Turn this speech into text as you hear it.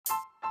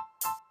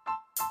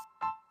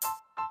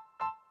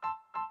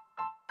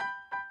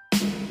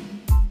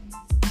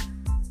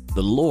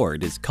The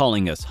Lord is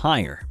calling us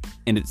higher,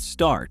 and it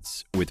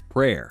starts with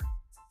prayer.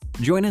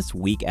 Join us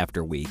week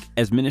after week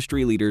as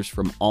ministry leaders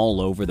from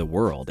all over the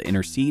world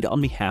intercede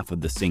on behalf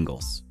of the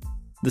singles.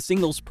 The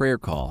Singles Prayer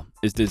Call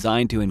is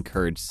designed to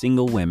encourage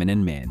single women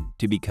and men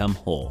to become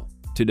whole,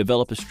 to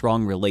develop a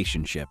strong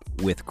relationship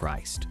with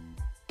Christ,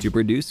 to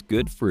produce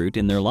good fruit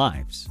in their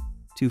lives,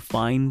 to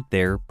find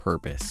their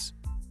purpose,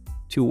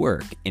 to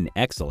work in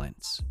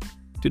excellence,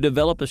 to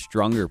develop a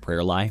stronger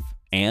prayer life,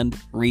 and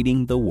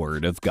reading the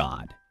Word of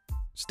God.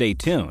 Stay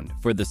tuned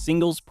for the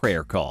Singles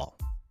Prayer Call.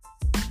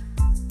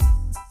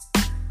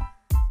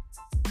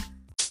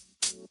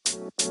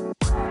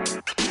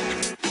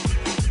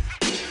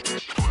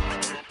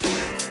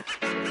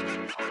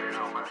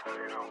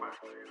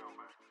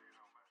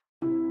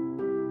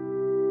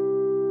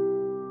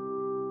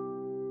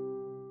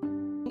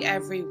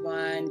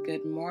 Everyone,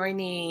 good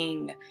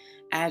morning.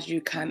 As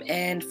you come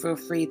in, feel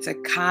free to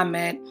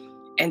comment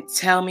and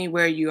tell me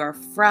where you are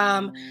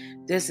from.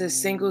 This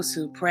is Singles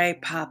Who Pray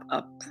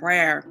Pop-Up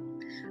Prayer.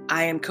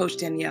 I am Coach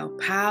Danielle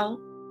Powell.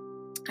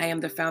 I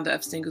am the founder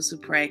of Singles Who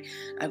Pray.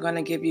 I'm going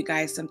to give you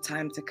guys some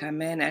time to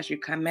come in. As you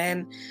come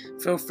in,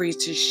 feel free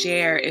to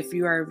share. If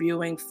you are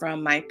viewing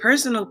from my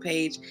personal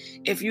page,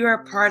 if you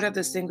are part of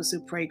the Singles Who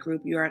Pray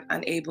group, you are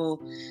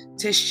unable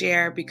to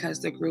share because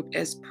the group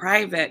is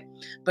private.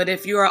 But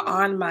if you are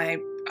on my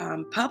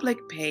public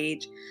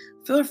page,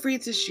 feel free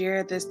to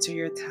share this to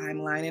your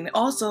timeline and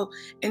also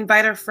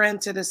invite a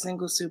friend to the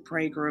Singles Who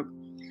Pray group.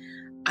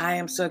 I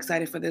am so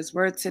excited for this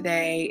word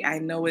today. I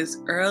know it's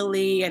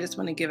early. I just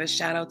want to give a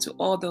shout out to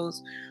all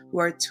those who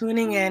are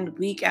tuning in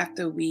week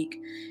after week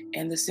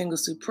in the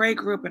Singles Who Pray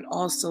group and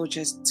also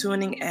just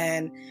tuning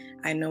in.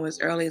 I know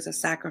it's early, it's a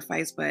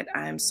sacrifice, but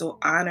I'm so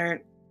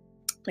honored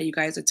that you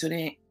guys are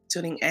tuning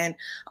in.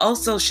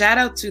 Also, shout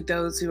out to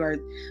those who are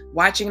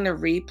watching the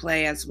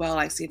replay as well.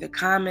 I see the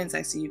comments,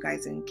 I see you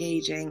guys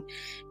engaging,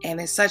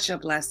 and it's such a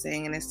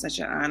blessing and it's such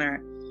an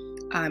honor.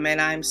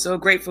 And I'm so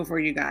grateful for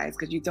you guys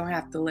because you don't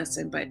have to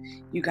listen, but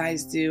you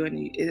guys do. And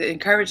it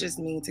encourages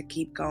me to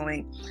keep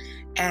going.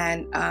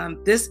 And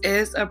this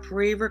is a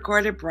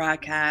pre-recorded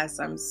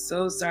broadcast. I'm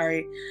so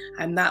sorry.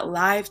 I'm not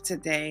live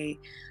today.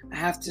 I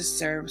have to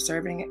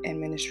serving in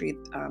ministry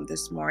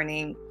this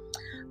morning.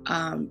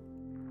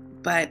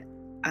 But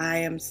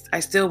I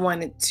still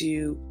wanted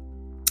to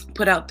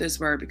put out this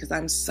word because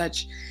I'm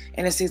such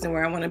in a season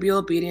where I want to be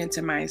obedient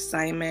to my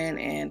assignment,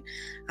 and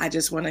I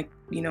just want to,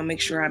 make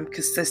sure I'm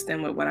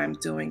consistent with what I'm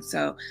doing.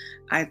 So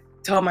I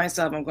told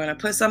myself I'm going to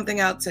put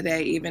something out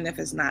today, even if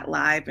it's not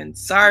live. And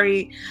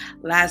sorry,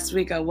 last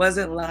week I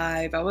wasn't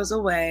live. I was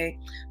away,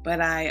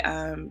 but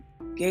I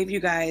gave you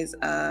guys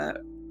a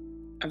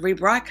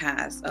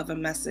rebroadcast of a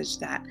message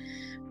that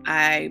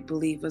I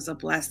believe was a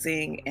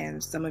blessing,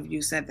 and some of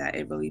you said that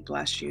it really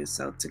blessed you.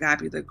 So to God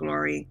be the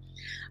glory.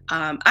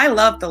 I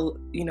love the,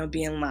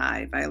 being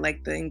live. I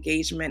like the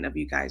engagement of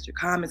you guys, your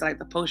comments. I like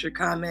to post your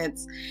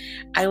comments.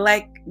 I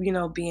like,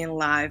 being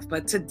live.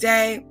 But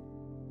today,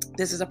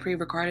 this is a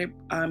pre-recorded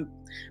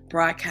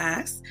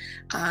broadcast,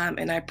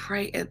 and I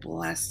pray it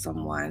bless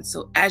someone.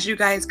 So as you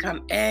guys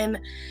come in,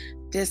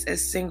 this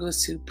is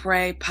Singles Who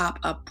Pray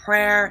Pop-Up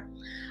Prayer.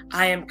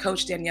 I am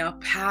Coach Danielle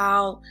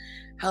Powell.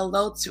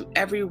 Hello to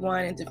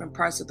everyone in different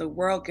parts of the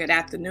world. Good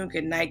afternoon,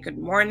 good night, good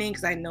morning,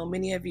 because I know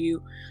many of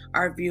you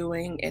are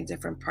viewing in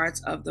different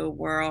parts of the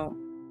world.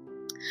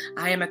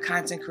 I am a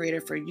content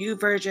creator for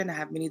YouVersion. I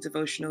have many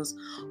devotionals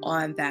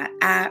on that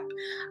app.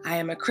 I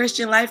am a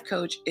Christian life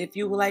coach. If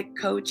you would like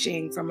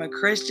coaching from a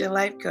Christian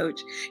life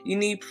coach, you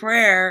need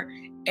prayer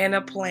and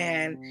a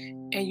plan,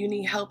 and you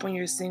need help on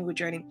your single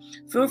journey,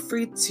 feel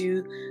free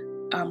to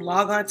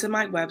log on to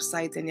my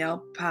website,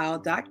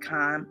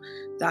 daniellepowell.com,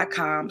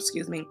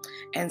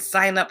 and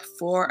sign up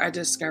for a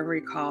discovery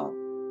call.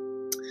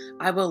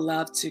 I would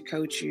love to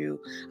coach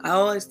you. I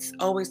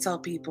always tell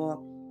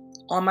people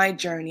on my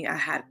journey, I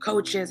had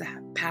coaches, I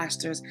have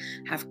pastors,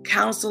 I have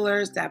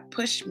counselors that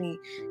pushed me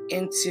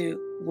into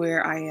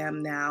where I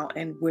am now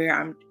and where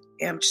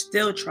I'm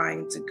still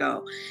trying to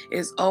go.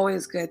 It's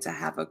always good to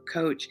have a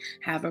coach,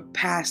 have a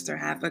pastor,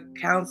 have a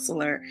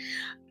counselor,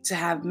 to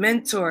have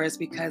mentors,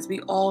 because we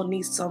all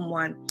need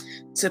someone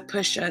to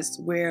push us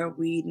where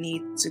we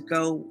need to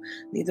go,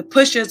 need to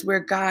push us where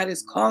God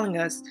is calling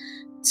us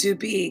to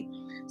be.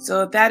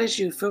 So if that is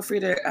you, feel free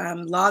to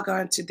log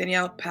on to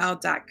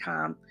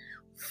daniellepowell.com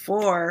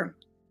for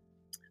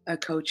a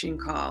coaching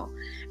call.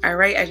 All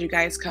right, as you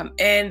guys come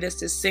in,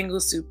 this is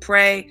Singles Who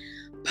Pray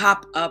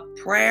Pop-Up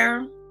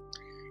Prayer.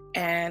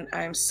 And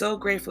I'm so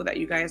grateful that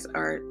you guys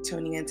are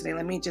tuning in today.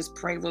 Let me just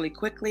pray really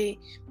quickly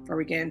before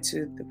we get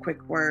into the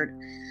quick word.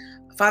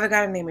 Father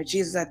God, in the name of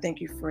Jesus, I thank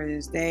you for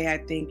this day. I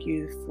thank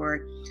you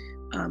for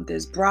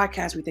this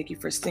broadcast. We thank you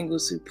for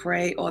Singles Who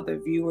Pray, all the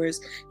viewers.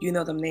 You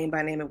know them name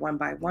by name and one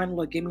by one.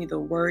 Lord, give me the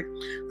word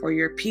for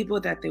your people,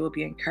 that they will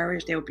be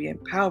encouraged, they will be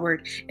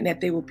empowered, and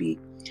that they will be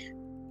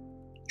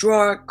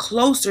draw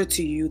closer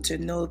to you to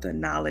know the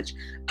knowledge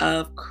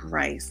of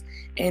Christ.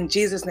 In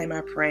Jesus' name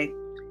I pray.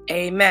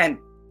 Amen.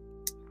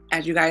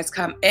 As you guys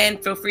come in,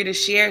 feel free to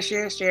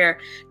share,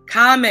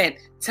 comment,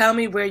 tell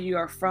me where you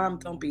are from.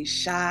 Don't be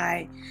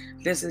shy.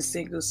 This is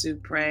Single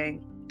Soup Pray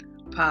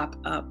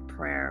Pop-Up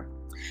Prayer.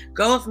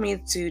 Go with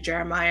me to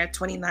Jeremiah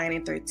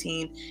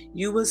 29:13.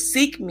 You will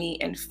seek me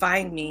and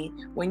find me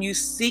when you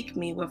seek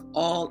me with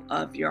all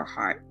of your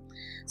heart.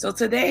 So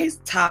today's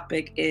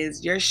topic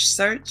is your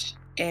search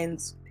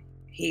ends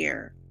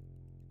here.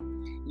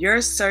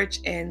 Your search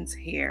ends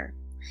here.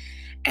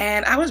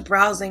 And I was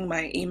browsing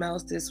my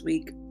emails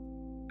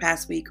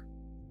past week,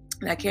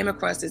 and I came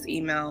across this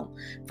email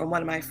from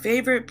one of my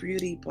favorite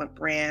beauty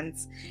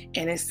brands,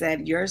 and it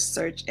said, your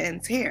search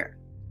ends here.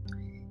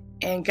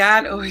 And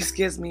God always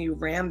gives me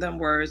random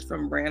words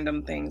from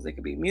random things. It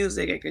could be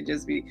music. It could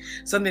just be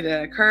something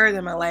that occurred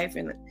in my life.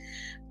 And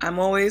I'm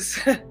always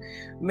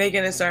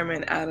making a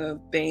sermon out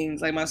of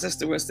things. Like my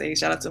sister would say,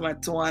 shout out to my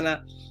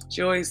Tawana.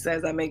 She always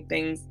says I make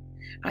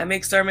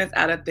sermons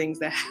out of things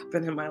that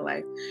happen in my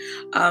life.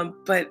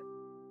 But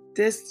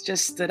this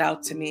just stood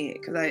out to me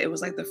because it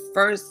was like the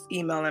first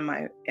email in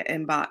my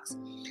inbox.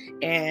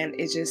 And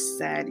it just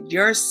said,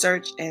 your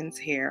search ends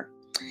here.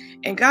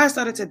 And God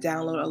started to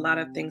download a lot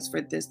of things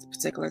for this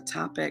particular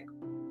topic.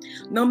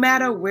 No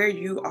matter where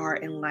you are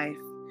in life,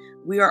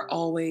 we are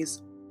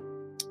always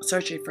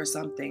searching for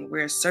something.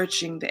 We're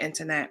searching the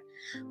internet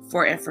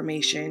for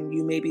information.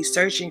 You may be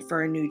searching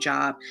for a new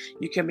job.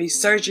 You can be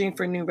searching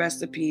for new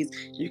recipes.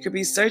 You could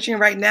be searching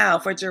right now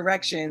for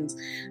directions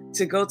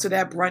to go to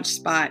that brunch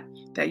spot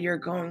that you're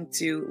going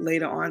to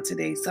later on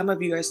today. Some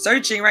of you are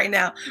searching right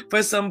now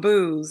for some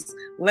booze.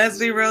 Let's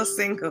be real,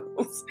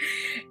 singles.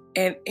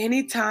 And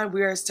anytime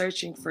we are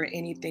searching for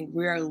anything,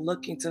 we are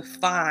looking to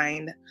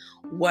find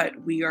what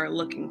we are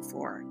looking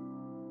for.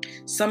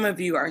 Some of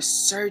you are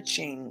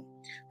searching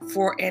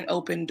for an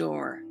open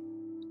door.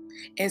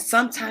 And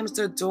sometimes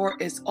the door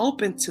is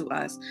open to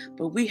us,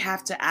 but we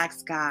have to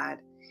ask God,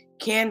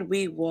 can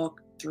we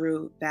walk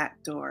through that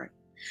door?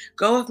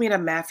 Go with me to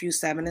Matthew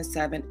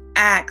 7:7.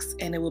 Ask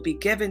and it will be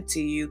given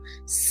to you.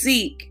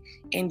 Seek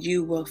and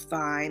you will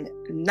find.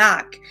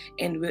 Knock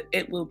and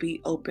it will be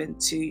open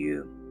to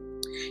you.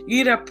 You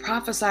need to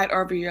prophesy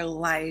over your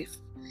life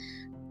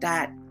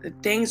that the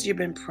things you've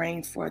been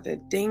praying for, the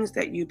things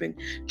that you've been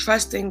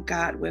trusting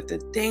God with, the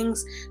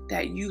things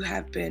that you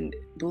have been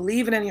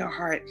believing in your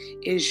heart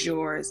is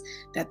yours,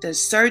 that the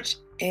search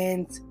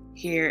ends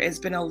here. It's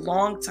been a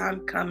long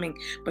time coming,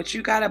 but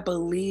you got to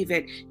believe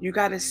it. You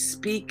got to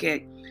speak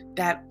it,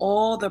 that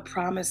all the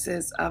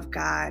promises of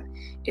God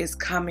is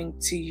coming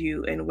to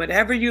you. And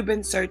whatever you've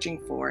been searching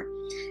for,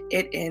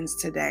 it ends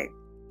today.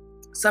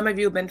 Some of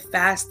you have been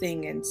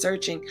fasting and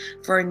searching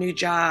for a new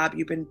job.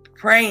 You've been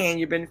praying,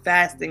 you've been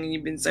fasting, and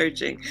you've been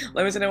searching.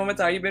 Let me say that one more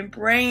time. You've been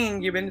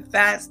praying, you've been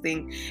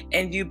fasting,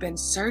 and you've been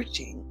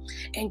searching.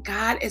 And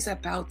God is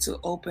about to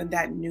open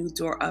that new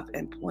door of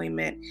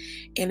employment.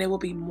 And it will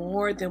be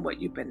more than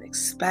what you've been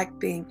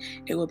expecting.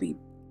 It will be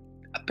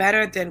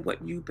better than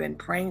what you've been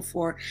praying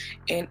for.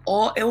 And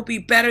it will be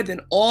better than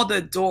all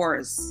the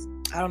doors.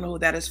 I don't know who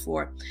that is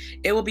for.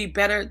 It will be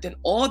better than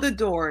all the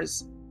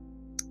doors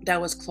that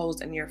was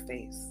closed in your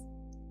face.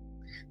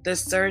 The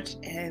search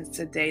ends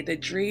today. The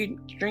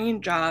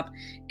dream job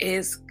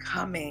is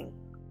coming.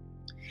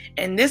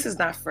 And this is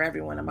not for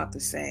everyone, I'm about to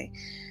say.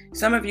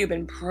 Some of you have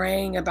been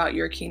praying about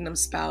your kingdom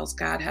spouse.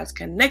 God has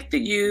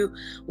connected you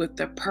with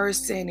the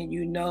person, and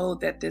you know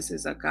that this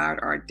is a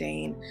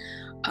God-ordained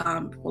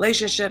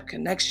relationship,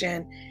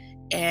 connection,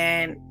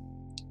 and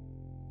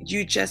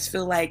you just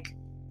feel like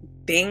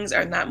things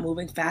are not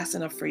moving fast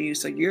enough for you.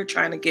 So you're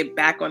trying to get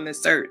back on the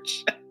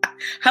search.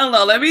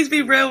 Hello, let me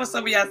be real with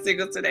some of y'all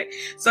singles today.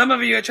 Some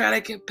of you are trying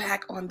to get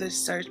back on this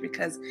search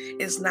because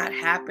it's not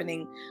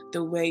happening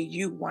the way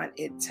you want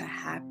it to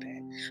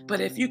happen.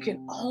 But if you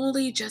can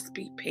only just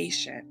be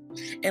patient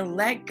and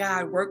let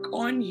God work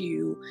on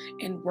you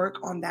and work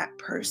on that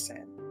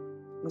person.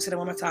 Let me say that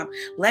one more time.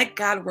 Let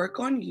God work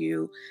on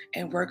you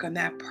and work on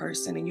that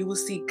person, and you will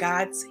see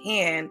God's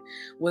hand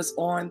was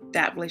on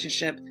that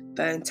relationship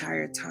the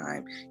entire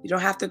time. You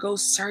don't have to go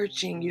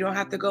searching. You don't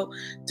have to go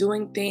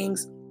doing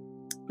things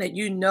that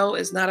you know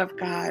is not of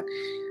God.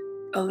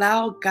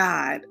 Allow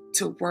God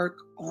to work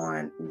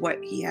on what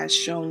he has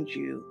shown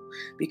you,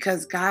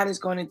 because God is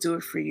going to do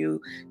it for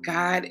you.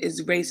 God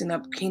is raising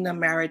up kingdom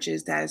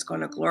marriages that is going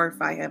to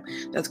glorify him,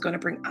 that's going to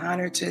bring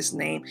honor to his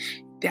name,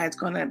 that's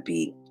going to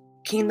be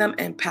kingdom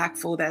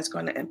impactful, that's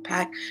going to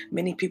impact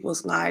many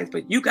people's lives.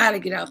 But you got to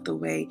get out the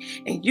way,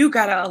 and you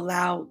got to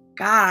allow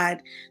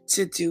God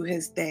to do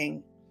his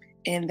thing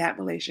in that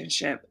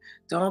relationship.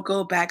 Don't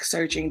go back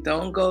searching.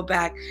 Don't go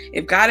back.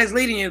 If God is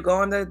leading you, go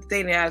on the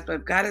dating apps. But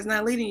if God is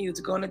not leading you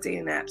to go on the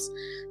dating apps,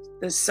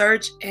 the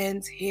search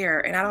ends here.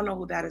 And I don't know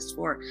who that is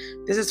for.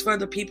 This is for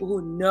the people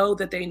who know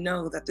that they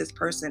know that this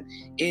person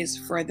is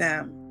for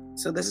them.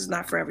 So this is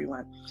not for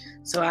everyone.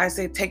 So I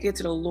say take it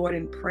to the Lord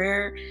in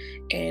prayer.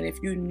 And if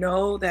you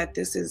know that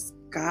this is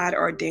God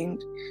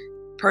ordained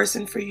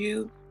person for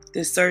you,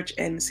 the search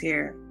ends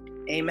here.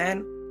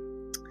 Amen.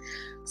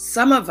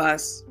 Some of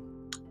us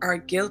are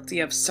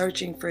guilty of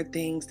searching for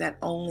things that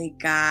only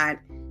God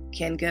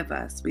can give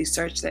us. We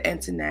search the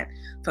internet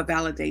for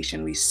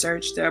validation. We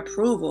search the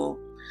approval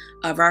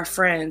of our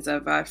friends,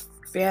 of our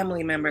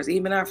family members,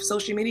 even our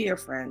social media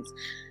friends.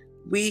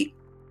 We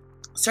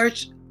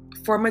search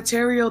for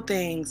material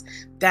things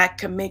that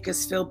can make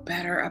us feel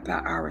better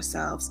about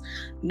ourselves.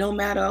 No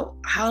matter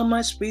how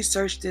much we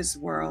search this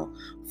world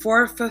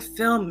for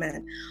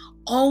fulfillment,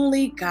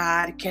 only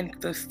God can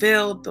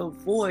fulfill the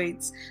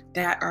voids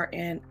that are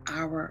in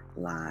our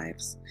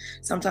lives.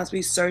 Sometimes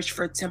we search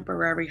for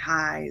temporary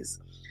highs.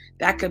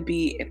 That could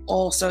be in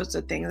all sorts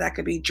of things. That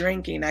could be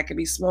drinking, that could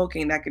be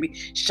smoking, that could be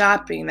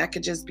shopping, that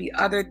could just be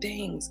other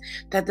things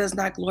that does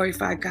not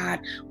glorify God.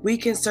 We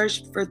can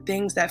search for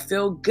things that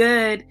feel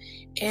good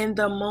in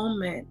the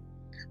moment.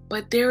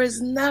 But there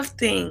is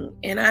nothing,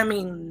 and I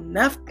mean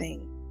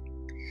nothing,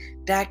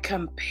 that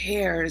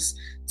compares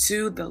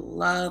to the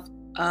love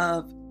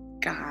of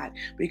God.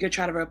 We could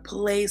try to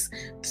replace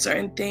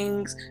certain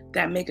things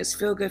that make us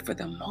feel good for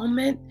the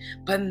moment,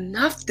 but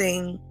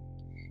nothing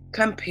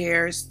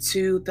compares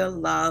to the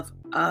love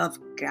of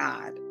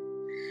God.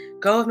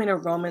 Go with me to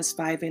Romans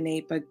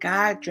 5:8. But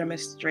God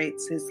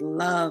demonstrates his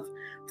love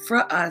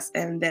for us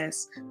in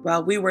this: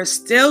 while we were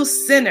still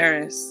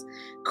sinners,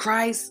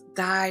 Christ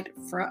died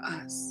for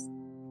us.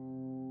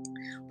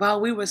 While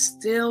we were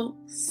still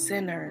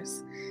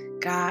sinners,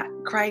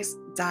 Christ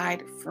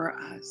died for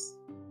us.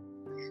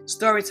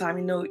 Story time.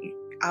 You know,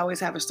 I always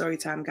have a story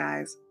time,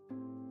 guys.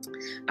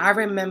 I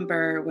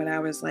remember when I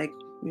was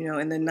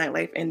in the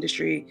nightlife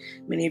industry.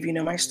 Many of you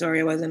know my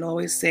story. I wasn't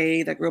always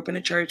saved. I grew up in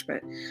the church,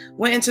 but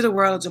went into the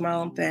world to do my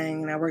own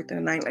thing. And I worked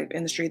in the nightlife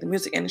industry, the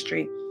music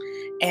industry.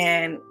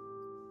 And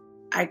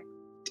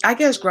I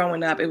guess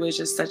growing up, it was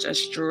just such a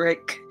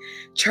strict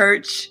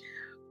church,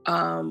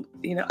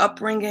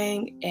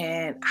 upbringing.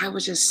 And I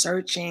was just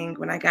searching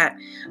when I got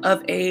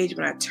of age,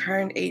 when I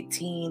turned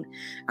 18,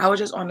 I was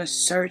just on a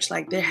search.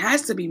 Like, there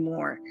has to be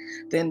more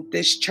than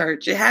this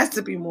church. It has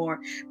to be more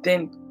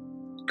than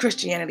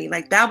Christianity.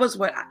 Like, that was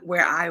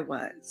where I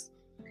was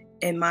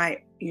in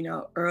my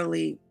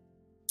early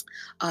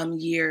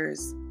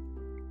years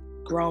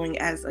growing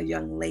as a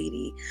young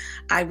lady.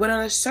 I went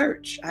on a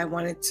search. I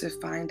wanted to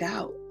find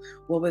out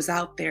what was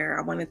out there.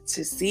 I wanted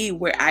to see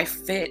where I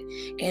fit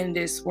in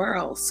this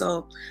world.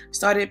 So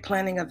started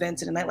planning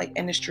events in the nightlife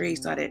industry,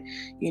 started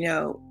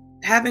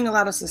having a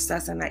lot of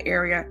success in that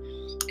area.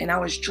 And I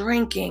was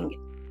drinking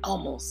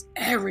almost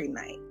every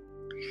night.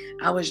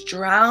 I was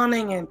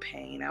drowning in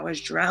pain. I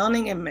was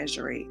drowning in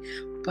misery,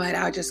 but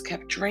I just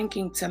kept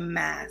drinking to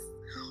mask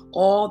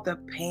all the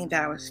pain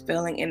that I was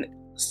feeling. And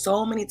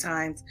so many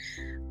times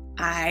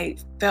I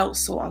felt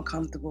so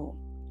uncomfortable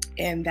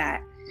in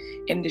that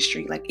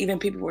industry. Like, even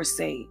people were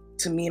saying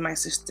to me and my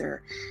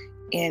sister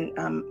and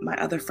my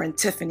other friend,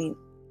 Tiffany,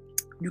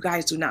 you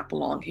guys do not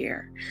belong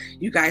here.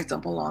 You guys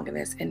don't belong in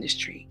this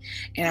industry.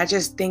 And I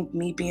just think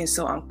me being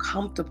so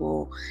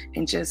uncomfortable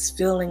and just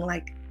feeling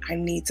like I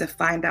need to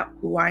find out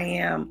who I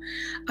am.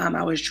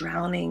 I was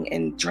drowning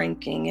in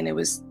drinking, and it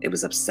was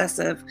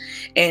obsessive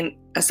and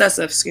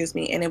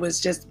and it was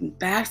just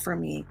bad for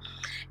me.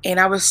 And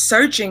I was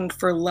searching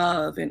for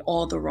love in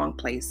all the wrong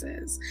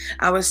places.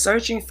 I was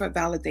searching for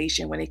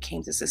validation when it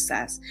came to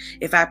success.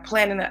 If I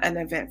planned an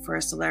event for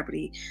a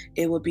celebrity,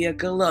 it would be a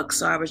good look.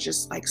 So I was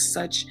just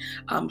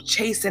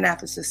chasing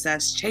after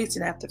success,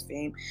 chasing after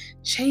fame,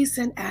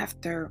 chasing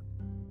after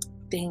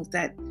things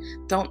that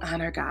don't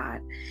honor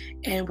God.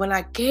 And when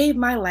I gave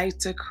my life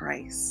to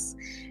Christ,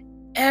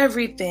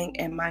 everything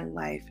in my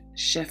life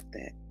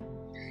shifted,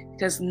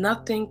 because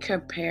nothing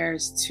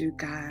compares to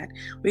God.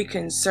 We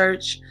can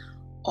search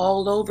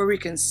all over. We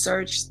can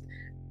search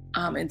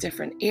in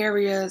different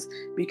areas.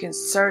 We can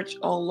search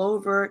all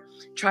over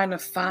trying to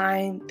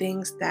find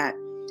things that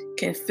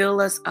can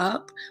fill us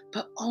up,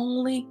 but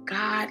only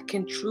God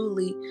can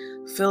truly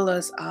fill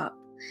us up.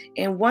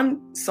 And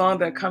one song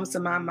that comes to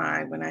my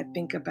mind when I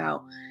think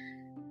about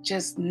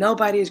just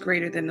nobody is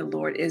greater than the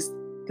Lord is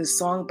the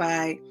song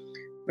by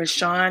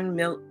Rashawn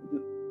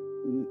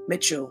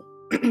Mitchell.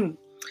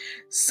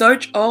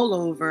 Search all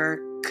over,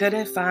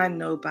 couldn't find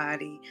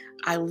nobody.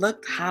 I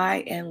looked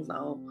high and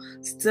low,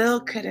 still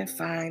couldn't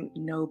find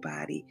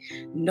nobody.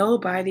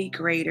 Nobody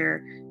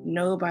greater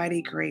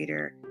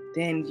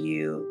than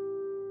you.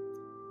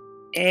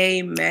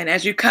 Amen.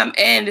 As you come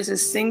in, this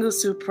is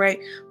Singles Who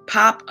Pray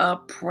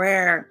Pop-Up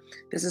Prayer.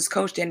 This is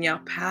Coach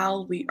Danielle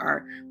Powell. We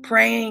are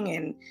praying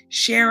and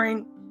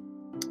sharing.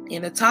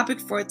 And the topic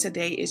for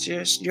today is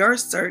your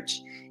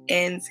search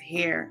ends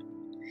here.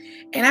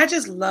 And I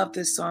just love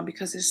this song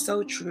because it's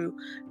so true.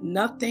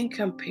 Nothing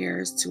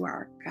compares to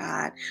our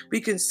God.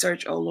 We can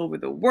search all over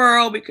the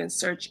world. We can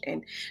search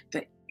in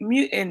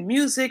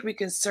music. We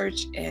can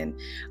search in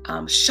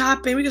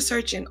shopping. We can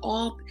search in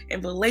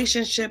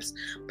relationships,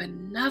 but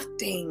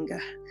nothing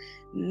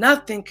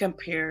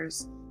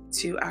compares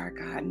to our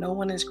God. No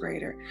one is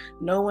greater.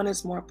 No one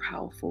is more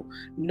powerful.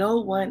 No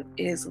one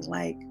is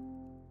like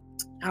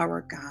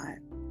our God.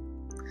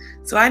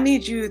 So I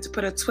need you to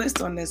put a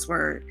twist on this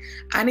word.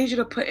 I need you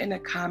to put in the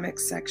comment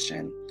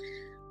section,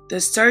 the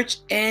search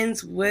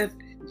ends with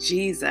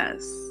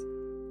Jesus.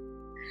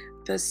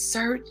 The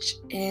search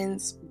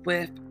ends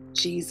with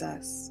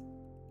Jesus.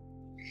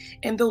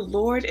 And the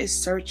Lord is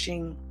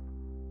searching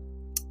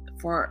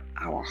for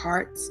our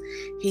hearts.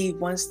 He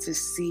wants to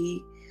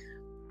see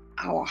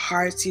our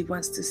hearts. He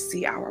wants to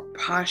see our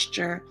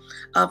posture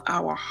of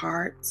our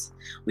hearts.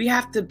 We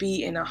have to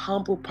be in a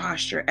humble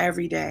posture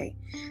every day,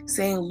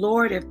 saying,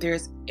 Lord, if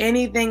there's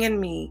anything in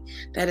me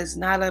that is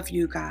not of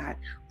you, God,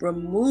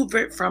 remove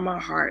it from our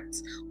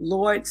hearts.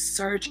 Lord,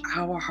 search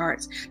our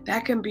hearts.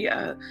 That can be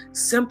a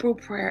simple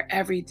prayer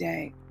every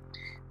day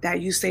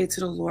that you say to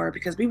the Lord,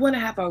 because we want to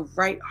have a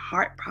right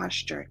heart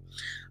posture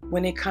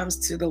when it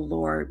comes to the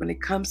Lord, when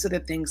it comes to the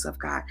things of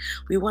God.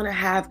 We want to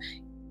have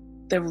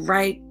the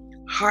right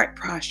heart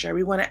posture.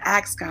 We want to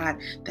ask God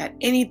that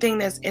anything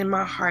that's in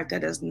my heart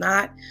that does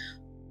not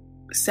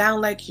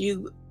sound like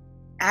you,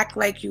 act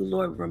like you,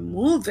 Lord,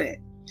 remove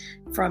it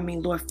from me.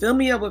 Lord, fill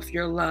me up with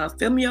your love.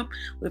 Fill me up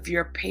with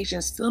your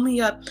patience. Fill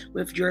me up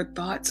with your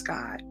thoughts,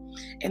 God.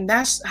 And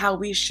that's how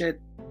we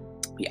should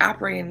be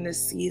operating in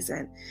this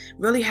season,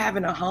 really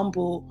having a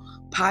humble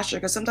posture,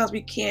 because sometimes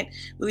we can't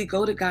really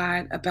go to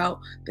God about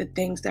the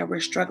things that we're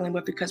struggling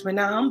with because we're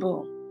not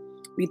humble.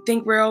 We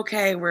think we're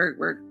okay,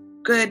 we're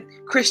good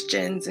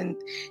Christians and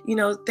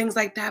things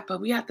like that,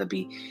 but we have to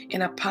be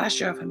in a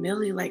posture of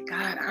humility, like,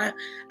 God,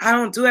 I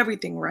don't do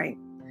everything right.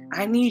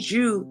 I need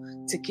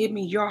you to give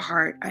me your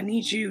heart. I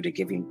need you to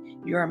give me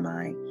your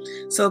mind.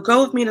 So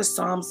go with me to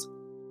Psalms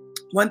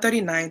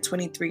 139,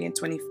 23, and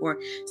 24.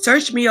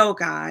 Search me, O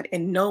God,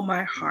 and know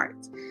my heart.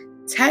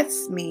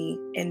 Test me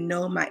and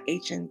know my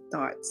ancient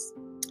thoughts.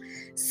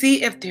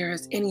 See if there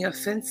is any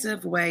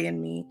offensive way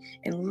in me,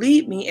 and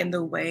lead me in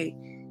the way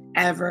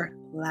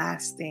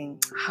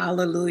everlasting.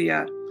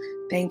 Hallelujah.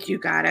 Thank you,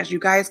 God. As you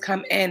guys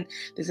come in,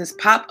 this is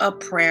Pop-Up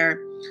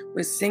Prayer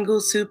with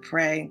Singles Who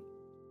Pray.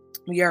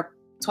 We are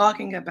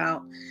talking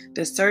about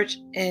the search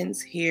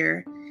ends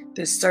here.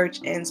 The search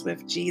ends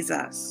with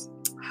Jesus.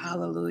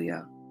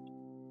 Hallelujah.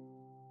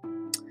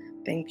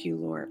 Thank you,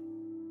 Lord.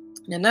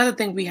 And another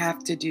thing we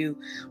have to do,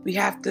 we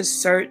have to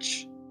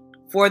search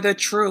for the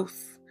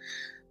truth.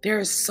 There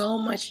is so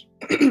much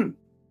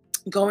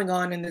going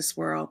on in this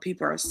world.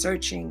 People are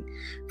searching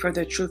for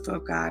the truth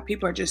of God.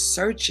 People are just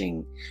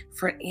searching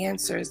for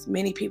answers.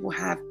 Many people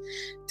have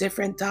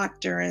different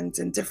doctrines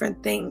and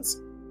different things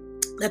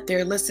that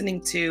they're listening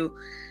to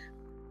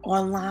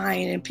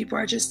online, and people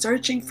are just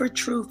searching for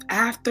truth.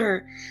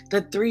 After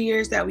the 3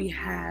 years that we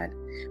had,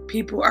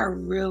 people are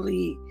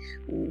really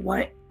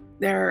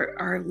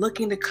are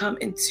looking to come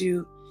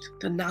into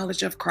the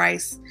knowledge of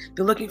Christ.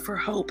 They're looking for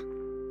hope.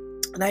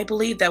 And I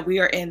believe that we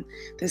are in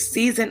the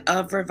season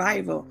of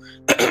revival.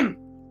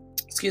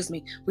 Excuse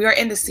me. We are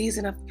in the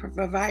season of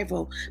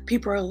revival.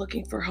 People are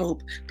looking for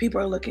hope. People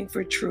are looking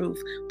for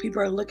truth.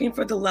 People are looking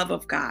for the love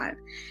of God.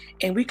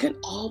 And we can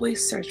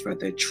always search for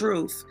the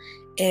truth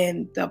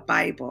in the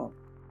Bible.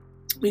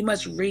 We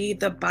must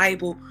read the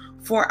Bible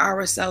for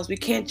ourselves. We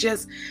can't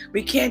just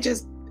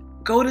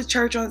go to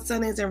church on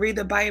Sundays and read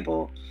the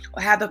Bible,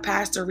 or have the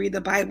pastor read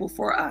the Bible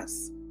for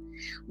us.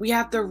 We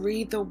have to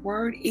read the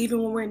word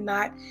even when we're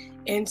not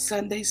in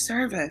Sunday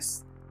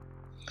service,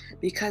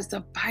 because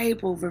the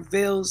Bible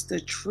reveals the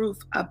truth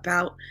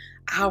about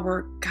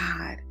our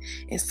God.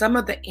 And some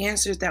of the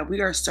answers that we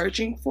are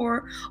searching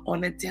for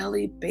on a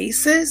daily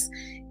basis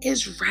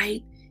is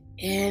right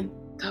in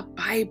the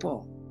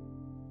Bible.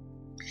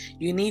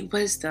 You need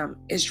wisdom,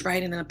 it's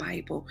right in the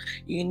Bible.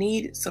 You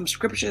need some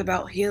scripture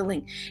about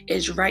healing,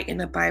 it's right in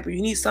the Bible.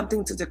 You need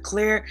something to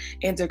declare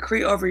and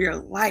decree over your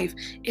life,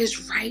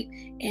 it's right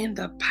in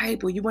the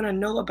Bible. You want to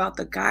know about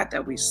the God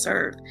that we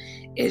serve,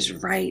 it's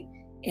right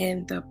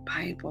in the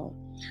Bible.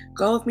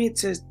 Go with me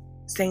to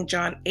St.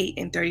 John 8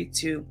 and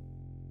 32.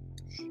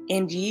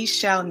 And ye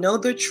shall know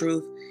the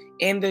truth,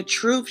 and the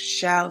truth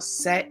shall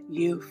set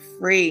you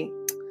free.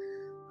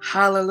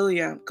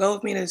 Hallelujah. Go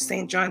with me to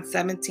St. John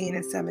 17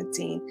 and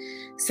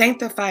 17.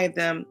 Sanctify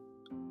them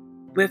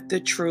with the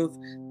truth.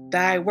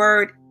 Thy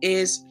word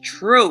is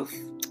truth.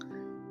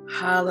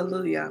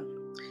 Hallelujah.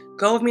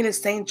 Go with me to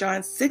St.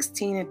 John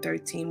 16 and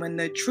 13. When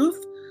the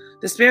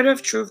Spirit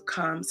of truth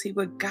comes, he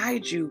will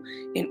guide you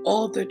in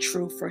all the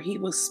truth, for he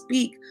will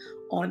speak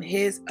on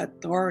his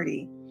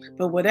authority.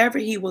 But whatever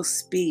he will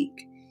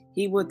speak,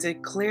 he will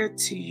declare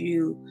to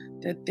you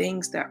the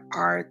things that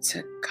are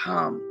to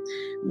come.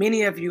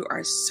 Many of you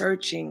are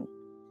searching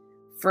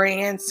for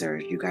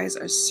answers. You guys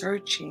are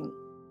searching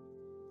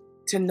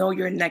to know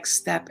your next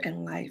step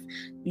in life.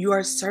 You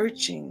are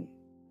searching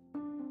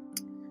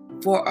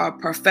for a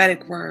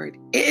prophetic word.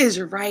 It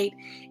is right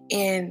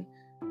in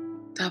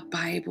the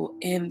Bible,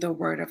 in the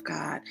Word of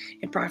God.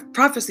 And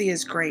prophecy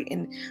is great,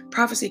 and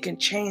prophecy can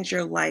change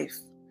your life.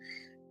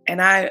 And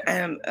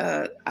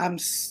I'm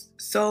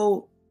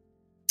so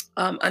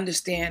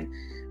understand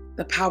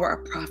the power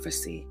of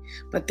prophecy.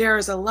 But there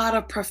is a lot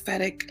of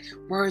prophetic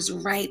words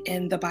right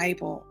in the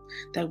Bible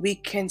that we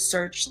can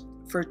search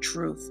for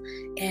truth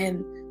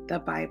in the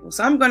Bible.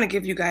 So I'm going to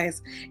give you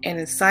guys an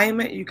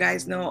assignment. You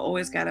guys know I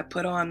always got to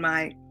put on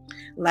my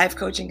life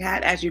coaching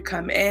hat as you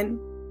come in.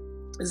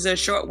 This is a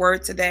short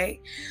word today.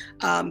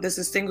 This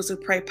is Singles Who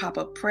Pray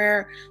Pop-Up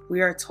Prayer.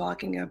 We are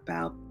talking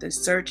about the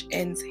search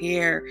ends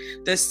here.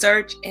 The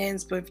search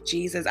ends with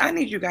Jesus. I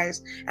need you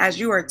guys, as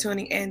you are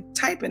tuning in,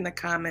 type in the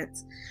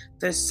comments,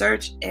 the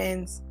search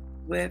ends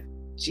with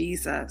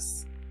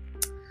Jesus.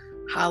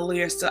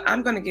 Hallelujah. So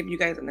I'm going to give you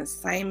guys an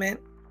assignment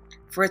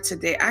for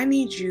today. I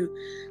need you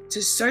to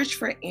search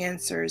for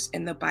answers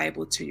in the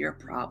Bible to your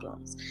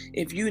problems.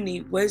 If you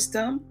need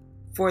wisdom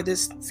for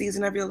this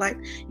season of your life,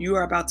 you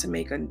are about to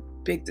make a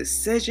big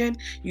decision.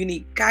 You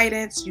need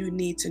guidance. You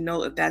need to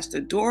know if that's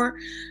the door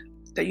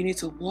that you need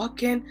to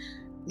walk in.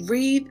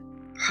 Read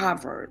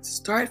Proverbs.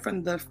 Start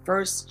from the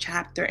first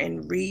chapter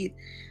and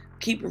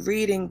keep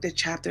reading the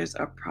chapters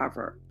of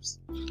Proverbs.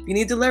 If you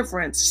need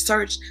deliverance,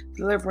 search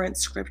deliverance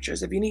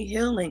scriptures. If you need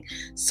healing,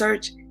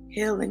 search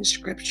healing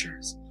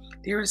scriptures.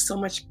 There is so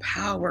much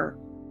power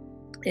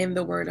in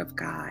the Word of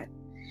God.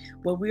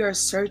 What we are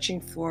searching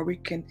for,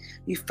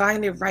 we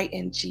find it right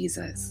in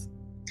Jesus.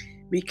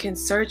 We can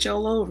search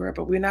all over,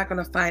 but we're not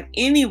going to find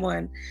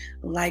anyone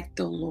like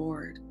the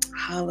Lord.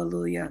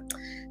 Hallelujah.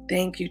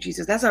 Thank you,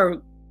 Jesus. That's a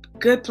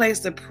good place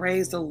to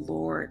praise the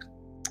Lord.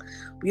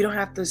 We don't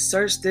have to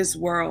search this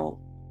world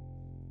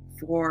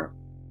for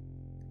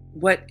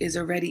what is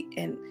already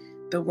in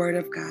the Word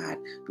of God.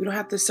 We don't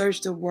have to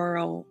search the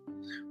world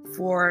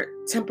for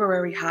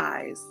temporary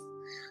highs.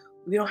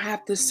 We don't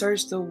have to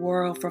search the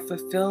world for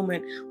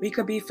fulfillment. We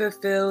could be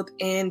fulfilled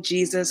in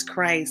Jesus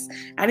Christ.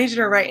 I need you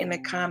to write in the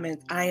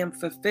comments, I am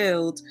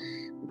fulfilled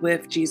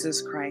with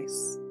Jesus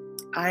Christ.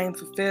 I am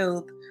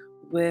fulfilled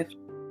with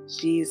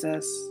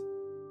Jesus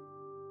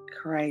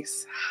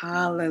Christ.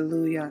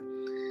 Hallelujah.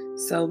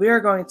 So we are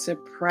going to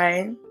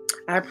pray.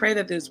 I pray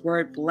that this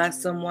word bless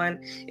someone.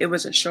 It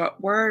was a short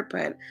word,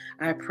 but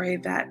I pray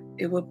that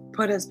it will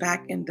put us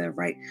back in the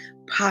right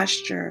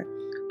posture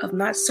of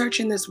not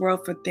searching this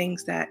world for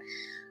things that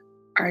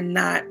are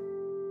not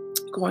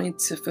going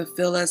to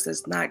fulfill us,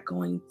 that's not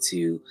going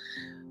to,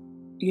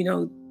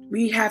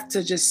 we have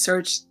to just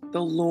search the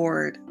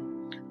Lord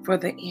for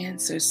the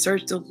answers.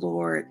 Search the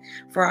Lord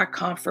for our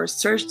comfort.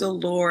 Search the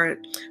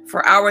Lord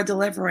for our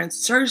deliverance.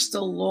 Search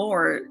the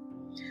Lord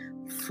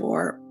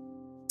for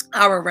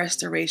our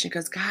restoration,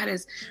 because God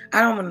is,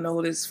 I don't want to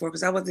know this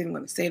because I wasn't even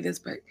going to say this,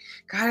 but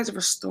God is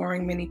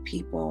restoring many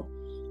people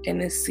in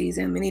this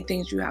season. Many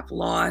things you have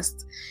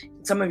lost.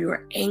 Some of you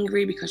are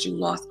angry because you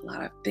lost a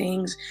lot of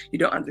things. You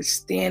don't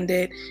understand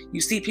it.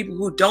 You see people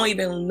who don't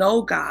even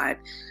know God,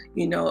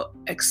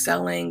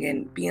 excelling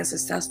and being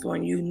successful,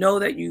 and you know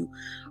that you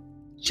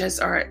just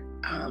are,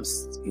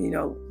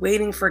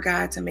 waiting for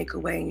God to make a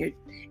way, and you're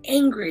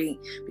angry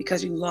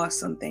because you lost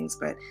some things.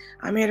 But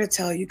I'm here to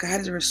tell you, God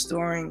is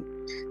restoring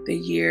the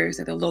years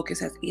that the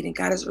locust has eaten.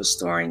 God is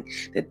restoring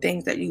the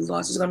things that you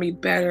lost. It's going to be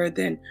better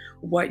than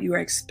what you are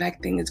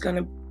expecting. It's going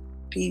to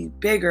be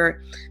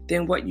bigger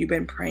than what you've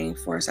been praying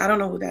for. So I don't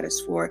know who that is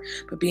for,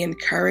 but be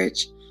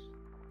encouraged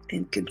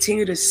and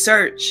continue to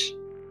search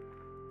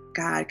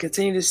God.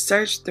 Continue to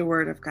search the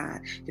Word of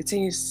God.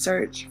 Continue to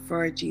search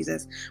for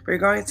Jesus. We're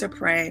going to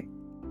pray.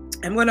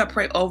 I'm going to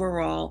pray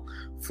overall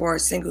for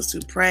Singles Who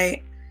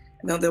Pray.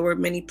 I know there were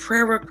many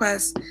prayer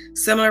requests,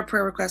 similar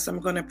prayer requests. I'm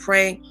going to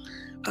pray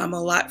a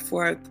lot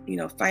for,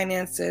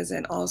 finances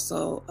and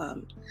also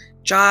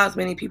jobs.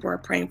 Many people are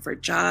praying for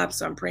jobs.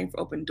 So I'm praying for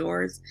open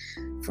doors,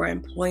 for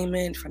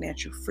employment,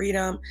 financial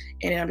freedom,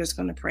 and I'm just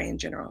going to pray in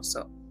general.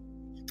 So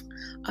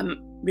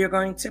we're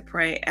going to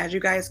pray. As you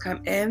guys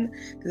come in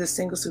to the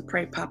Singles Who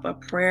Pray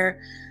pop-up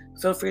prayer,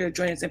 feel free to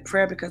join us in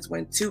prayer, because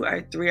when 2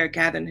 or 3 are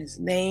gathered in His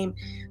name,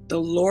 the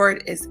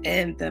Lord is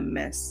in the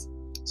midst.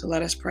 So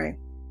let us pray.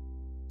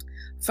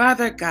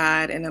 Father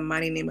God, in the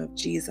mighty name of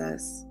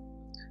Jesus,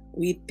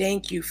 we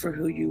thank you for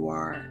who you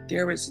are.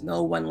 There is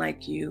no one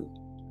like you.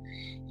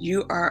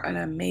 You are an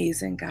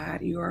amazing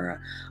God. You are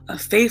a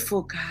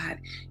faithful God.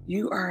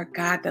 You are a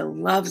God that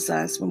loves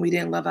us when we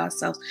didn't love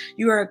ourselves.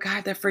 You are a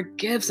God that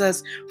forgives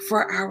us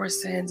for our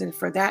sins. And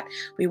for that,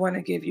 we want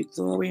to give you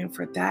glory. And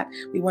for that,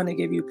 we want to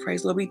give you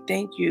praise. Lord, we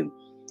thank you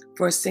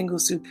for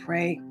Singles Who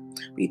Pray.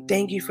 We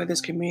thank you for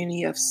this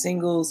community of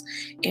singles,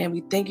 and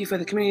we thank you for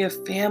the community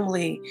of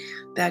family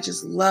that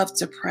just love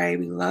to pray.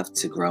 We love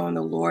to grow in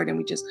the Lord, and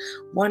we just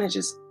want to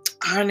just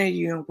honor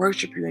you and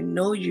worship you and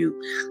know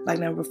you like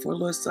never before,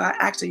 Lord. So I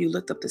ask that you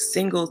lift up the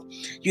singles.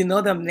 You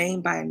know them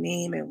name by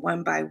name and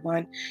one by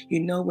one. You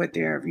know where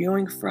they're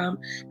viewing from.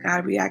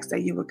 God, we ask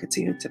that you will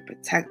continue to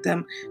protect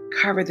them,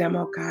 cover them,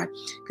 oh God.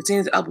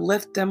 Continue to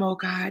uplift them, oh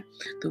God.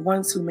 The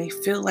ones who may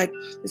feel like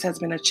this has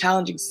been a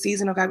challenging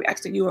season, oh God, we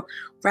ask that you will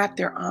wrap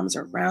their arms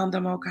around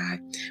them, oh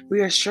God.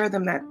 Reassure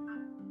them that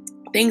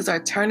things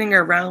are turning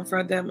around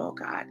for them, oh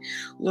God.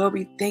 Lord,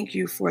 we thank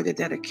you for the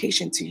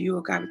dedication to you,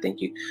 oh God. We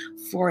thank you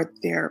for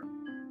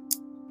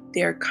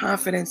their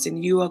confidence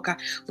in you, oh God.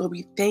 Lord,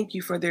 we thank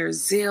you for their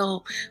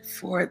zeal,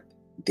 for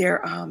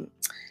their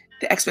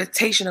the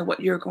expectation of what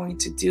you're going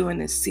to do in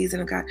this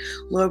season, oh God.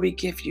 Lord, we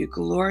give you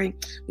glory.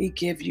 We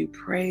give you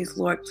praise,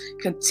 Lord.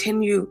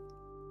 Continue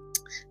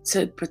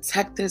to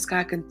protect us,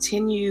 God.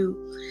 Continue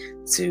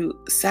to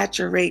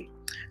saturate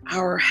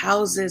our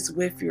houses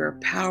with your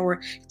power.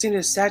 Continue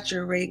to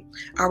saturate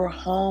our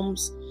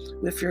homes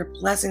with your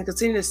blessing.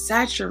 Continue to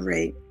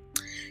saturate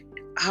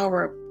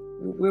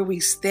where we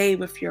stay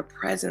with your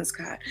presence,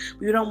 God.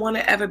 We don't want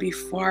to ever be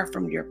far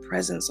from your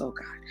presence, oh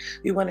God.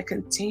 We want to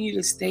continue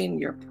to stay in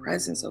your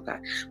presence, oh God.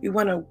 We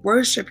want to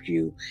worship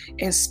you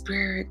in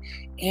spirit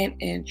and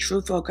in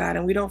truth, oh God.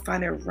 And we don't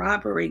find it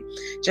robbery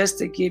just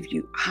to give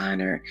you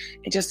honor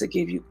and just to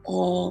give you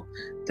all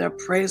the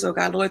praise, oh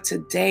God. Lord,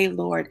 today,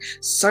 Lord,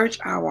 search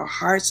our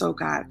hearts, oh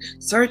God.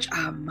 Search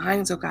our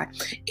minds, oh God.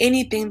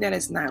 Anything that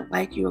is not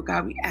like you, oh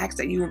God, we ask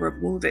that you will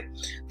remove it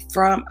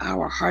from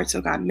our hearts,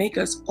 oh God. Make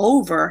us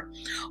over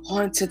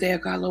on today, oh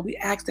God. Lord, we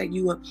ask that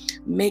you will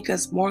make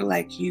us more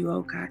like you,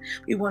 oh God.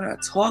 We want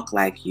to talk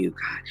like you,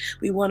 God.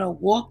 We want to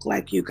walk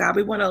like you, God.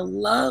 We want to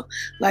love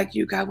like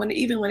you, God.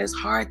 Even when it's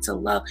hard to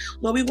love,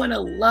 Lord, we want to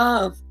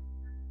love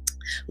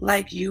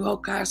like you, oh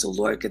God. So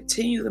Lord,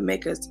 continue to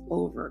make us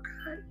over, God.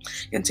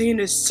 Continue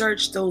to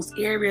search those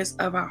areas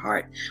of our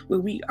heart where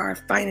we are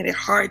finding it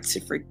hard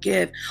to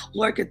forgive.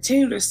 Lord,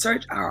 continue to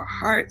search our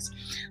hearts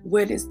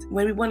when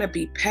we want to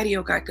be petty,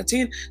 oh God.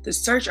 Continue to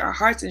search our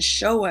hearts and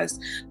show us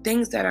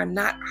things that are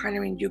not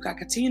honoring you, God.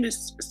 Continue to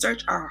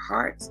search our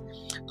hearts,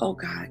 oh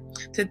God,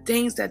 to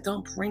things that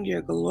don't bring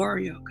your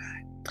glory, oh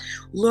God.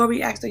 Lord,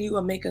 we ask that you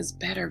will make us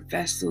better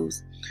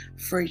vessels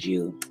for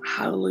you.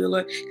 Hallelujah,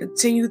 Lord.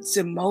 Continue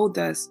to mold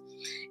us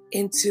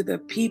into the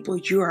people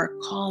you are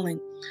calling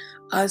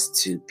us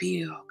to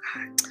be, oh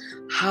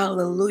God.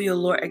 Hallelujah,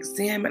 Lord.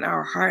 Examine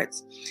our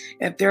hearts.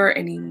 If there are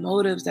any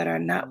motives that are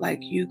not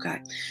like you, God,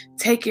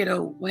 take it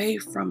away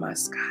from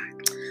us,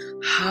 God.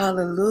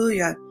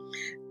 Hallelujah.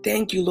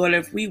 Thank you, Lord.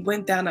 If we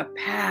went down a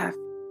path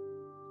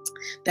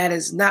that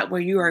is not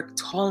where you are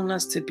calling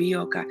us to be,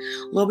 oh God,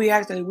 Lord, we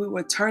ask that we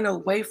would turn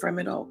away from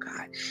it, oh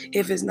God,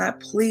 if it's not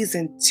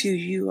pleasing to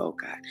you, oh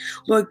God.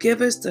 Lord,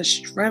 give us the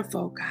strength,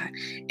 oh God,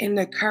 and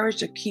the courage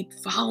to keep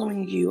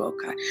following you, oh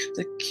God,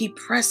 to keep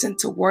pressing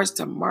towards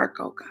the mark,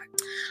 oh God.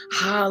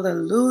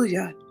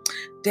 Hallelujah.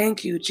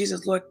 Thank you,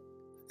 Jesus. Lord,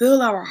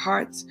 fill our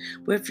hearts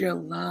with your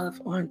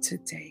love on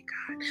today,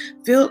 God.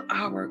 Fill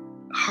our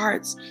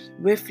hearts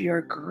with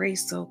your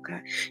grace, oh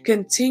God.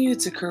 Continue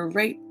to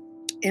create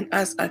in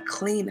us a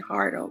clean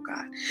heart, oh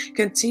God.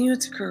 Continue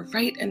to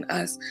create in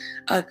us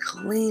a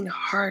clean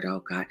heart,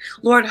 oh God.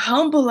 Lord,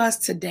 humble us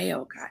today,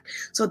 oh God,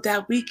 so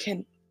that we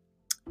can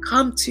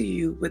come to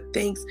you with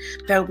things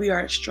that we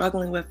are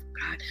struggling with,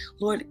 God.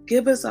 Lord,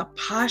 give us a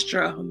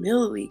posture of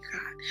humility,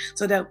 God,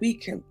 so that we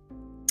can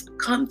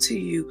come to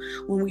you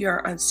when we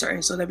are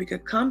uncertain, so that we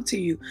could come to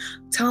you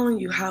telling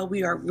you how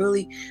we are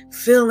really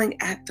feeling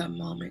at the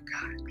moment,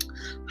 God.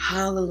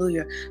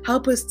 Hallelujah.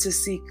 Help us to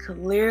see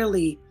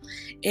clearly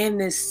in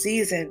this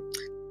season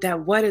that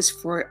what is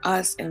for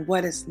us and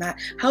what is not.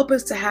 Help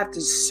us to have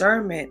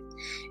discernment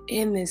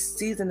in this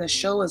season to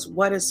show us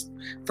what is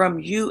from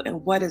you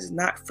and what is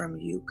not from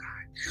you,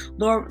 God.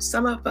 Lord,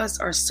 some of us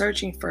are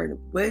searching for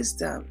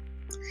wisdom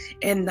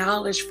and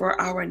knowledge for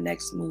our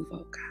next move, oh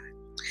God.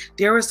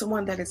 There is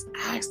someone that is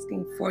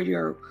asking for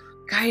your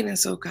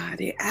guidance, oh God.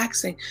 They're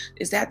asking,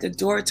 is that the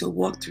door to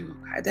walk through,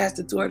 oh God? That's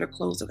the door to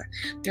close, oh God.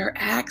 They're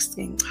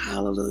asking,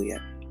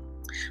 hallelujah,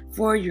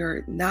 for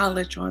your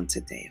knowledge on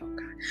today, oh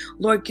God.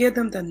 Lord, give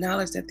them the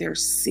knowledge that they're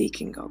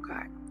seeking, oh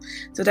God,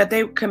 so that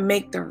they can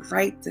make the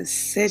right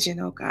decision,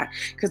 oh God,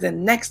 because the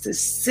next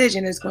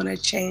decision is going to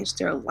change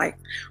their life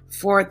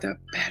for the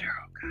better,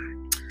 oh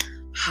God.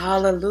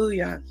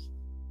 Hallelujah.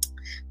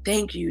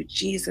 Thank you,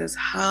 Jesus.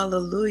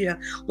 Hallelujah.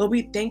 Lord,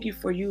 we thank you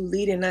for you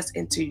leading us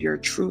into your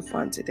truth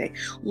on today.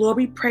 Lord,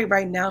 we pray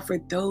right now for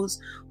those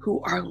who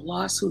are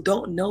lost, who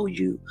don't know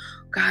you.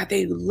 God,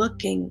 they're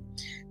looking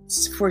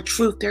for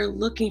truth. They're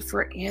looking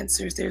for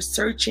answers. They're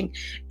searching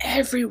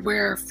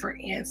everywhere for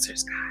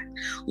answers, God.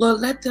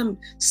 Lord, let them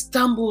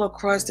stumble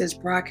across this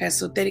broadcast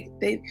so that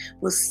they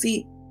will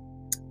see,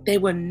 they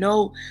will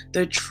know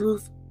the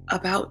truth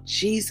about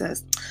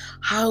Jesus.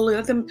 Hallelujah.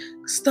 Let them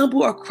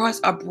stumble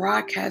across a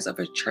broadcast of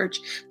a church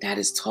that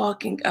is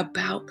talking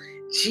about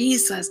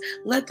Jesus.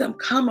 Let them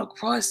come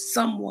across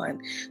someone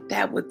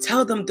that would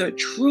tell them the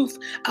truth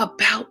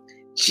about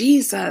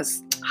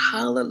Jesus.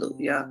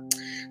 Hallelujah.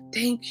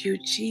 Thank you,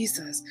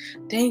 Jesus.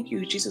 Thank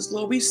you, Jesus.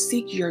 Lord, we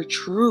seek your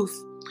truth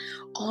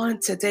on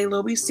today.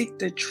 Lord, we seek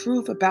the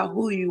truth about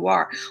who you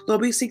are. Lord,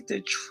 we seek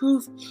the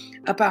truth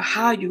about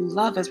how you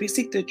love us. We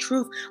seek the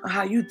truth on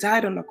how you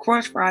died on the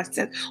cross for our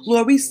sins.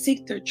 Lord, we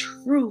seek the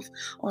truth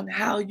on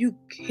how you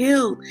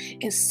killed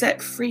and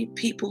set free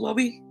people. Lord,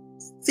 we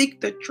seek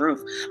the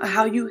truth on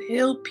how you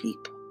heal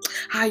people,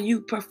 how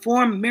you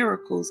perform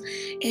miracles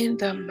in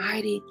the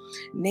mighty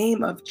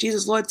name of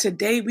Jesus. Lord,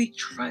 today we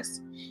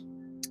trust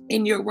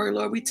in your word.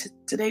 Lord,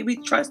 today we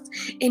trust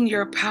in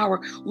your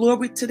power.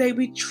 Lord, today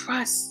we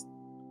trust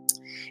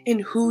in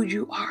who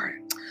you are.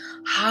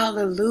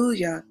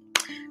 Hallelujah.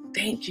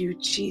 Thank you,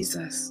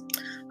 Jesus.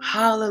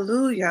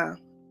 Hallelujah.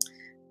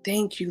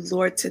 Thank you,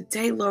 Lord.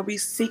 Today, Lord, we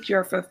seek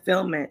your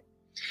fulfillment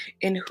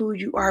in who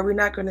you are. We're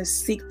not going to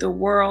seek the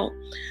world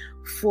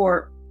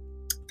for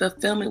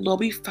fulfillment.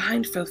 Lord, we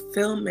find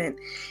fulfillment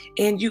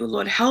in you.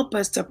 Lord, help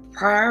us to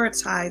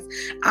prioritize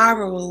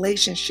our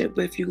relationship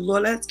with you.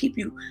 Lord, let's keep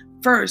you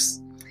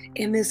first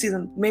in this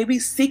season. Maybe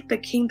seek the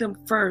kingdom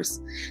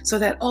first so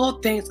that all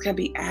things can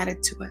be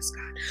added to us,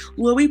 God.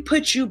 Lord, we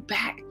put you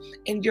back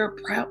in your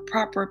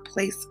proper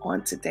place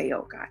on today,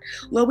 oh God.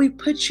 Lord, we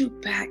put you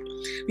back.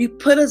 We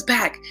put us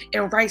back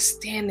in right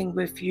standing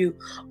with you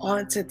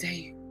on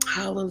today.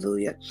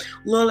 Hallelujah.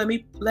 Lord,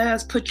 let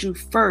us put you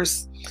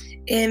first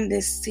in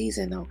this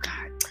season, oh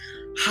God.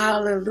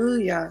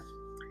 Hallelujah.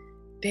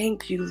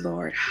 Thank you,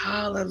 Lord.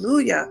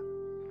 Hallelujah.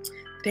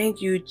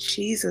 Thank you,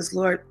 Jesus,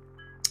 Lord.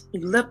 We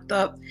lift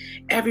up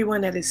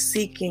everyone that is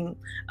seeking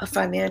a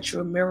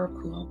financial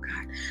miracle, oh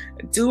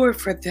God. Do it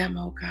for them,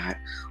 oh God.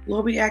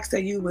 Lord, we ask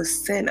that you would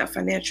send a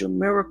financial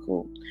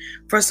miracle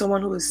for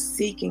someone who is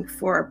seeking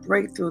for a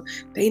breakthrough.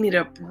 They need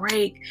a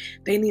break.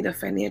 They need a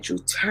financial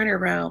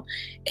turnaround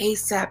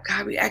ASAP.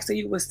 God, we ask that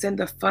you would send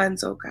the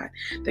funds, oh God.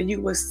 That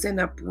you would send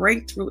a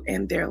breakthrough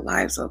in their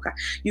lives, oh God.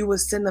 You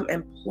would send them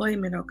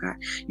employment, oh God.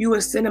 You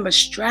would send them a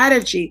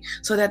strategy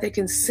so that they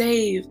can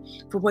save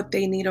for what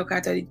they need, oh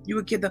God. That you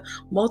would give them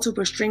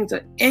multiple streams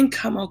of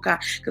income, oh God.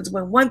 Because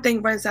when one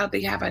thing runs out,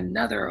 they have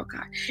another, oh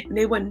God. And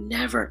they will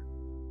never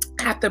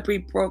have to be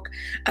broke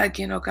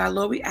again, oh God.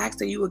 Lord, we ask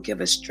that you will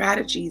give us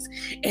strategies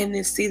in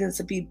this season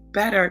to be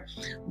better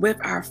with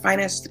our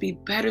finances, to be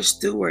better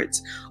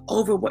stewards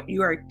over what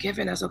you are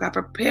giving us, oh God.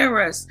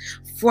 Prepare us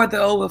for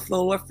the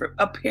overflow, Lord.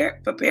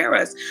 Prepare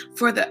us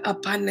for the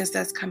abundance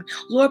that's coming.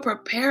 Lord,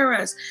 prepare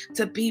us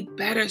to be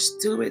better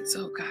stewards,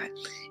 oh God,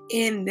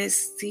 in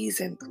this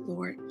season,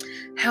 Lord.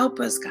 Help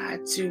us,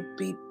 God, to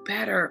be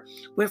better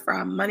with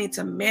our money,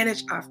 to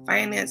manage our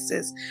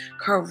finances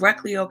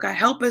correctly, oh God.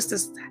 Help us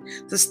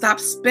to stop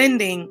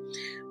spending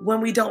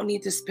when we don't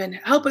need to spend.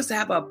 Help us to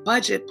have a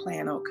budget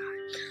plan, oh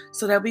God,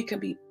 so that we can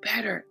be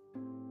better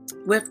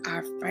with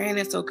our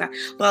finances, oh God.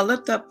 Lord, I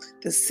lift up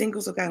the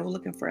singles, oh God, who are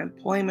looking for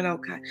employment, oh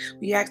God.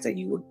 We ask that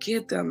you will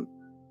give them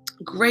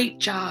great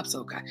jobs,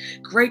 oh God,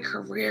 great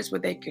careers where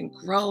they can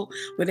grow,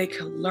 where they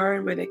can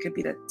learn, where they can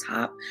be the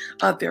top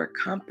of their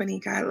company,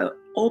 God. Lord,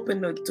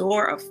 open the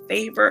door of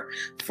favor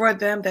for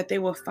them, that they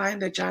will find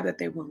the job that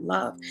they will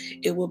love.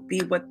 It will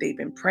be what they've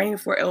been praying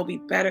for. It will be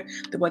better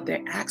than what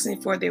they're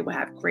asking for. They will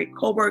have great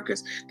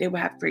coworkers. They will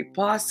have great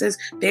bosses.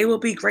 They will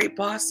be great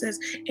bosses,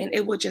 and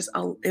it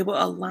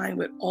will align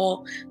with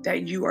all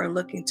that you are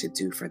looking to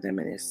do for them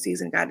in this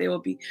season, God. There will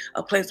be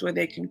a place where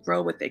they can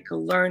grow, where they can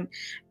learn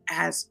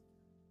as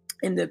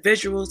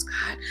individuals,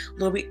 God.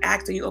 Lord, we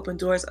ask that you open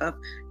doors of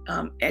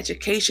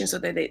education so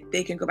that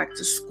they can go back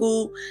to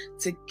school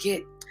to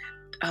get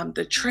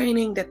the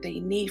training that they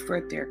need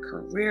for their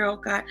career, oh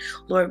God.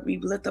 Lord, we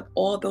lift up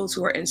all those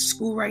who are in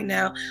school right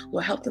now.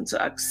 Lord, help them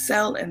to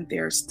excel in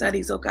their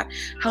studies, oh God.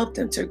 Help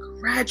them to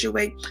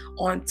graduate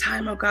on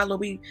time, oh God.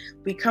 Lord,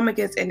 we come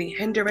against any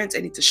hindrance,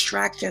 any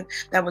distraction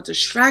that will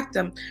distract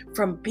them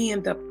from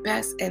being the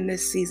best in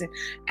this season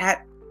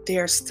at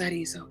their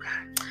studies, oh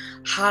God.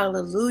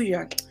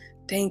 Hallelujah.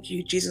 Thank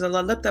you, Jesus.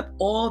 Lord, lift up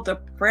all the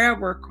prayer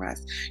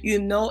requests. You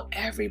know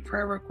every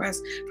prayer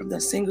request from the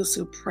Singles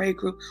Who Pray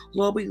group.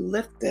 Lord, we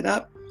lift it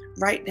up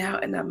right now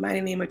in the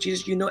mighty name of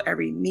Jesus. You know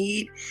every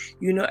need.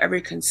 You know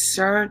every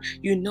concern.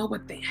 You know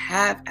what they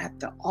have at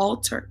the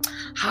altar.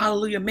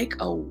 Hallelujah. Make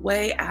a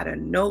way out of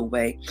no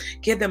way.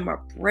 Give them a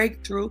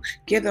breakthrough.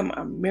 Give them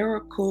a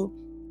miracle.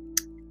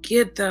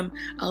 Give them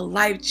a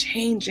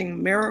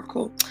life-changing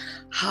miracle.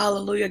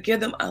 Hallelujah. Give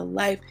them a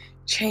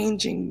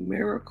life-changing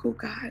miracle,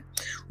 God.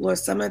 Lord,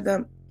 some of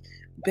them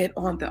been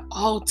on the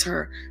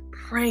altar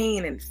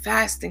praying and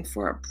fasting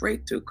for a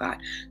breakthrough, God.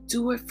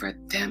 Do it for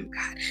them,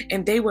 God.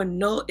 And they will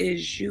know it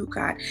is you,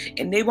 God.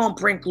 And they won't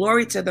bring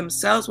glory to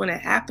themselves when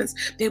it happens.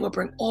 They will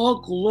bring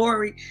all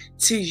glory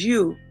to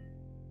you.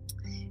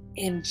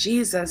 In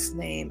Jesus'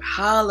 name,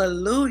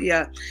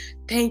 hallelujah.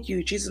 Thank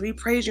you, Jesus. We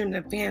praise you in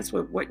advance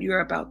with what you're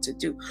about to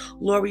do.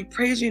 Lord, we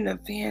praise you in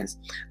advance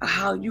of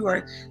how you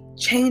are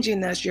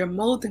changing us. You're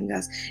molding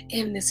us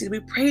in this season. We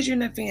praise you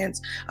in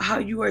advance of how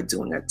you are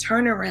doing a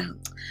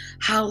turnaround,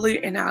 hallelujah,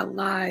 in our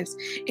lives,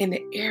 in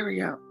the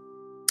area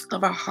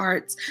of our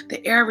hearts,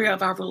 the area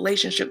of our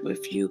relationship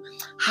with you.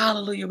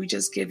 Hallelujah. We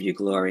just give you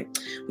glory.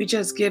 We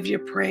just give you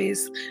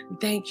praise.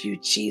 Thank you,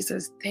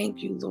 Jesus.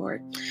 Thank you,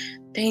 Lord.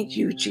 Thank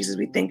you, Jesus.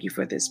 We thank you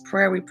for this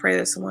prayer. We pray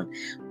that someone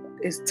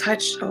is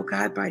touched, oh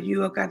God, by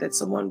you, oh God, that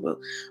someone will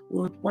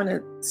want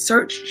to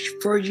search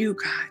for you,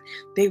 God.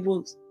 They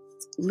will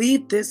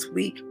leave this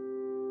week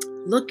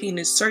looking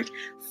to search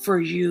for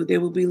you. They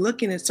will be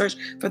looking to search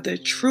for the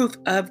truth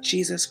of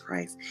Jesus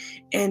Christ.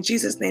 In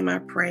Jesus' name I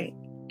pray.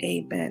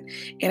 Amen.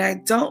 And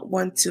I don't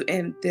want to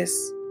end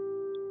this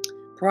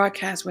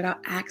broadcast without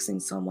asking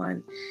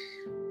someone,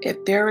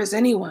 if there is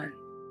anyone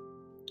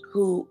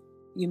who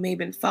you may have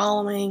been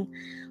following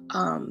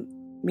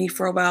me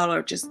for a while,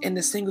 or just in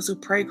the Singles Who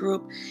Pray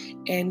group,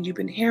 and you've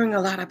been hearing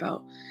a lot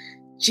about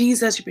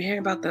Jesus, you've been hearing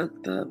about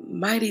the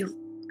mighty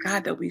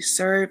God that we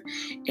serve,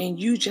 and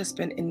you just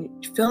been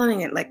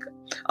feeling it like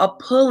a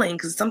pulling,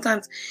 because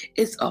sometimes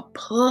it's a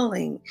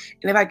pulling.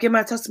 And if I give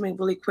my testimony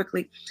really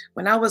quickly,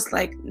 when I was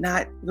like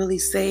not really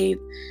saved,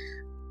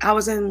 I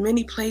was in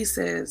many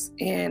places,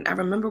 and I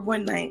remember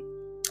one night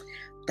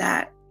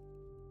that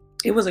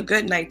it was a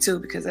good night too,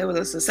 because it was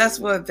a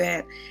successful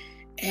event,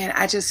 and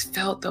I just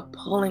felt the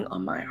pulling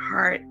on my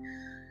heart.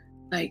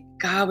 Like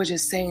God was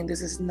just saying,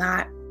 this is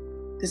not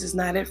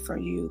it for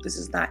you. This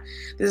is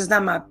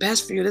not my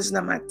best for you. This is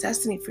not my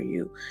destiny for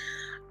you.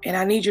 And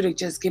I need you to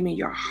just give me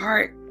your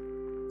heart.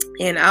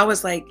 And I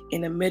was like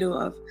in the middle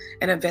of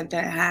an event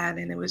that I had,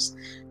 and it was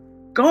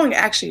going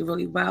actually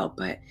really well,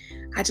 but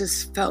I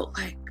just felt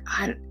like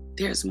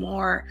there's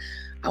more.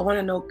 I want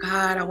to know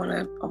God. I want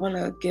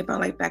to give my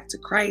life back to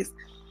Christ.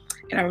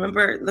 And I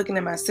remember looking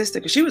at my sister,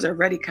 because she was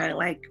already kind of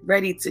like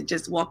ready to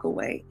just walk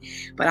away.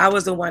 But I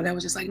was the one that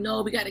was just like,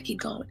 no, we got to keep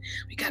going.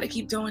 We got to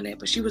keep doing it.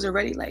 But she was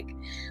already like,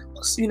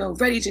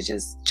 ready to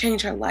just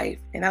change her life.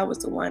 And I was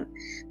the one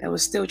that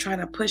was still trying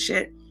to push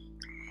it.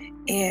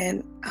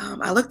 And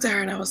I looked at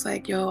her and I was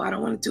like, yo, I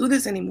don't want to do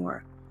this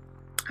anymore.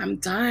 I'm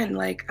done.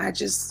 Like, I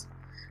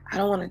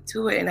don't want to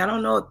do it. And I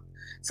don't know,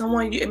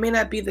 it may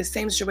not be the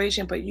same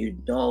situation, but you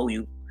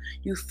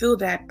feel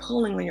that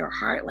pulling on your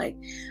heart. Like,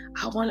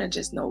 I want to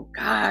just know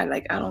God.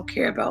 Like, I don't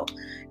care about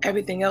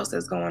everything else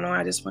that's going on.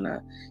 I just want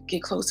to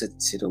get closer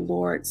to the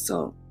Lord.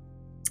 So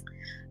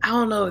I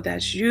don't know if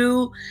that's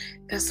you,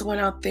 that's someone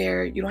out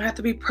there. You don't have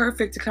to be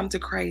perfect to come to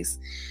Christ.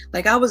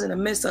 Like, I was in the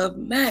midst of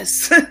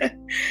mess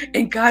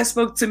and God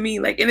spoke to me.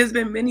 Like, and it's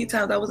been many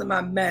times I was in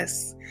my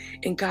mess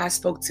and God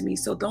spoke to me.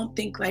 So don't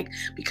think like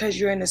because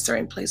you're in a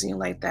certain place in your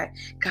life that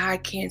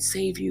God can't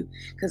save you,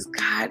 because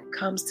God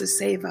comes to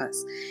save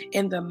us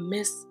in the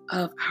midst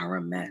of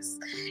our mess.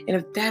 And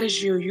if that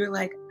is you, you're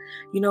like,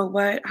 you know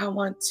what? I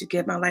want to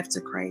give my life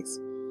to Christ.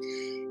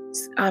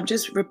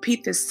 Just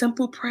repeat this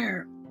simple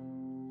prayer.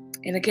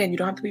 And again, you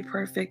don't have to be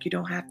perfect. You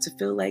don't have to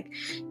feel like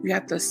you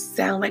have to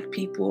sound like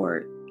people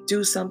or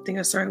do something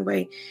a certain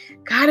way.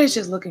 God is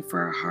just looking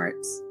for our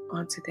hearts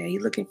on today.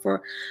 He's looking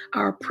for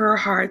our pure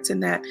hearts,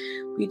 and that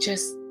we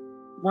just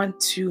want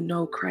to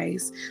know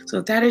Christ. So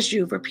if that is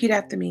you, repeat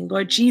after me.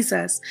 Lord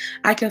Jesus,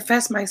 I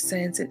confess my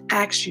sins and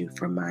ask you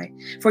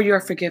for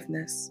your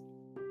forgiveness.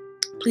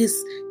 Please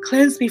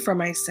cleanse me from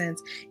my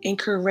sins and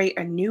create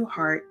a new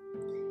heart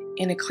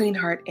and a clean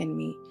heart in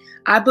me.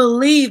 I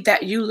believe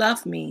that you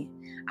love me.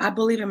 I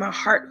believe in my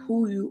heart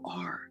who you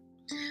are.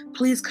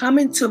 Please come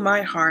into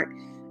my heart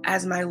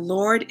as my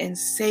Lord and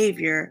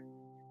Savior,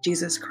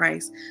 Jesus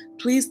Christ.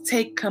 Please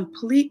take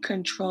complete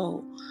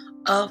control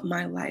of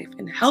my life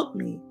and help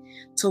me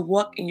to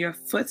walk in your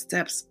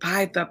footsteps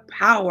by the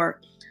power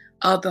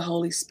of the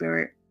Holy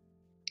Spirit.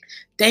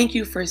 Thank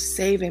you for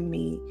saving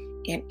me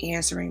and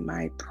answering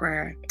my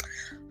prayer.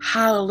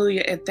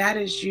 Hallelujah. If that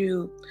is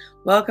you,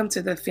 welcome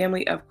to the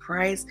family of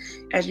Christ.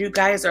 As you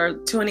guys are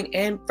tuning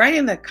in, write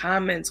in the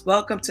comments,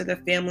 welcome to the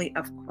family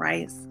of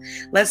Christ.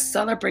 Let's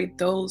celebrate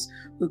those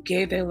who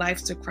gave their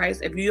lives to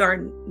Christ. If you are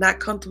not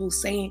comfortable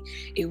saying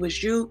it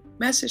was you,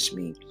 message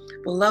me.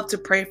 Would love to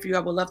pray for you. I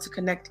would love to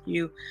connect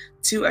you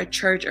to a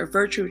church, a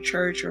virtual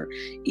church, or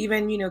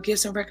even, give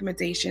some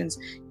recommendations.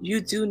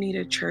 You do need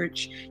a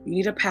church. You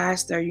need a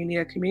pastor. You need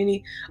a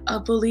community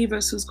of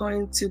believers who's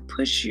going to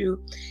push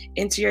you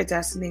into your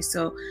destiny.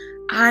 So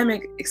I'm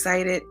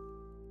excited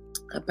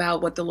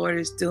about what the Lord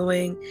is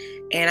doing.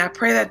 And I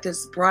pray that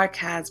this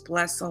broadcast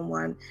bless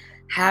someone.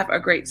 Have a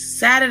great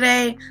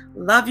Saturday.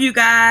 Love you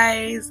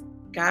guys.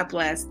 God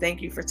bless.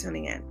 Thank you for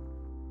tuning in.